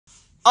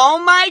Oh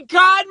my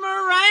God,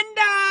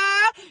 Miranda!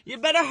 You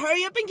better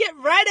hurry up and get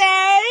ready!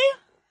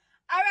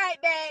 Alright,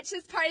 bitch,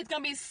 this party's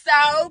gonna be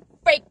so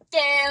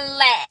freaking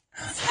lit.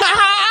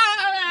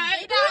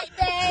 Good night,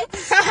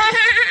 bitch.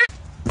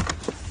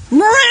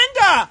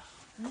 Miranda!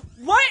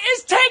 What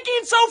is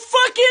taking so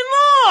fucking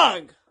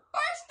long?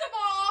 First of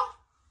all,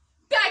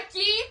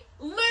 Becky,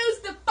 lose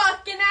the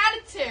fucking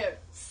attitude.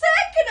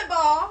 Second of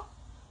all,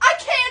 I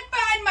can't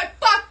find my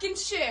fucking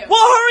shoe.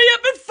 Well, hurry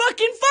up and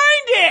fucking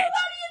find it!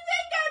 What do you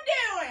think I'm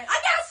doing? I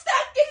got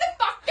stuck in the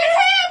fucking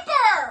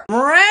hamper!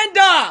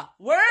 Miranda!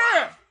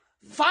 Where?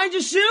 Find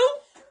your shoe?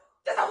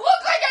 Does it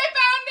look like I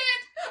found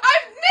it?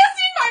 I'm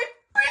missing my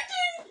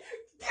freaking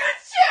good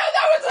shoe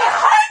that was $100!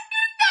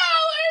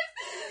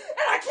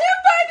 And I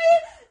can't find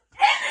it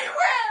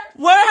anywhere!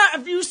 Where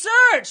have you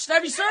searched?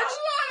 Have you A searched?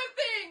 lot of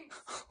things!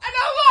 And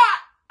a lot!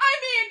 I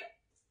mean,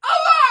 a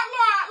lot!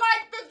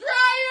 Like the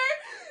dryer,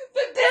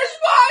 the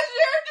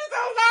dishwasher, just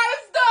a lot of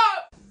stuff!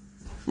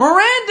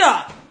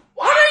 Miranda!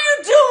 What are you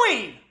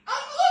doing?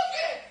 I'm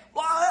looking!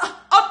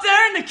 Up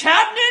there in the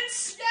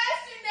cabinets? Yes,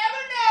 you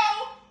never know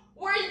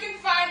where you can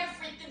find a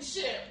freaking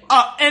shoe.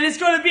 And it's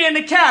going to be in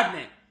the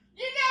cabinet.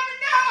 You never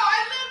know! I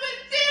live with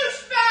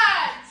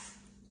douchebags!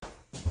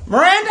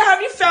 Miranda,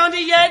 have you found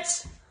it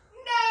yet?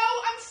 No,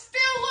 I'm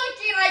still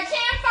looking. I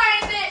can't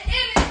find it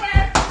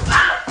anywhere. Oh,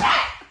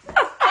 shit!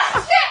 Oh,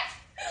 shit!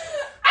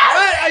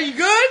 Oh, Are you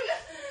good?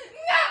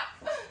 no!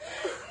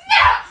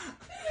 No!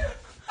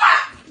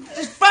 Fuck!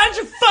 Just find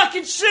your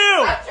fucking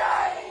shoe! I'm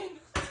trying!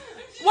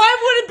 Why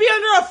would it be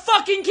under a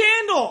fucking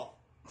candle?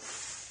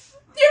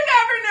 You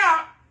never know.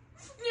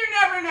 You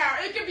never know.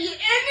 It could be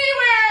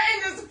anywhere in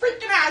this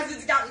freaking house. You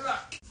just gotta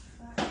look.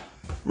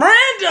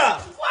 Miranda!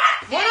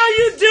 What are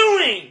you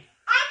doing?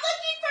 I'm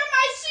looking for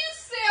my shoe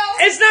still.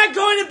 It's not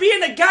going to be in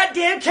the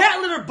goddamn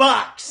cat litter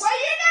box! Well,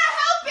 you're not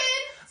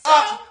helping.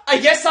 So, I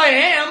guess I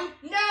am. no,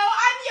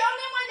 I'm the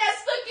only one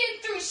that's looking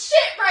through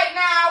shit right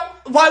now.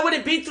 Why would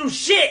it be through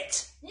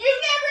shit? You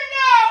never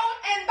know.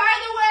 And by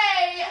the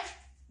way,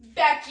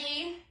 Becky,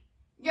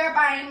 you're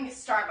buying me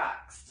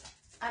Starbucks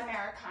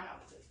Americano,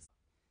 please.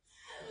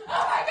 Oh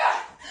my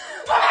God!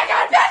 Oh my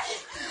God, Becky!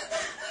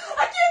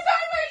 I can't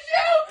find my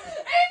shoe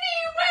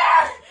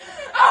anywhere!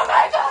 Oh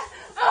my God!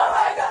 Oh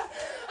my God!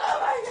 Oh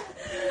my God!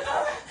 Oh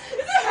my...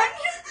 Is it hot in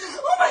here?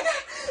 Oh my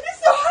God! It's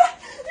so hot!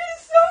 It is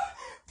so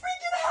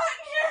freaking hot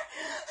in here!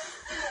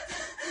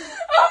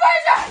 Oh my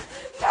God!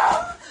 No!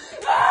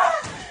 Ah!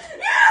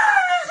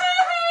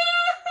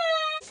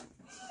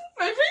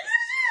 My freaking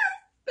shoe!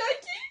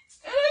 Becky!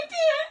 And I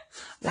can't!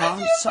 Well, I I'm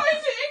can't sorry.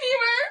 find it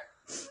anywhere!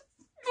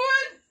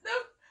 What the...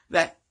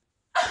 That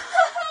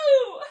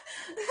Oh!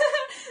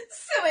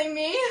 Silly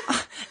me.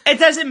 it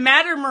doesn't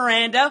matter,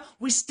 Miranda.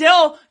 We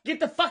still get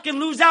to fucking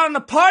lose out on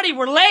the party.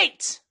 We're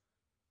late.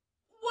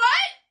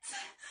 What?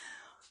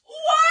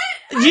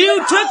 What? You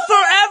took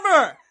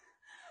forever.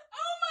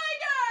 Oh my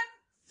God!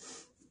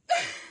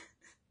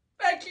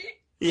 Becky,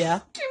 Yeah,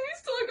 can we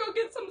still go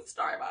get some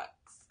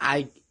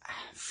Starbucks?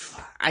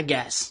 I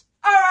guess.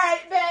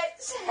 Alright,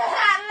 bitch.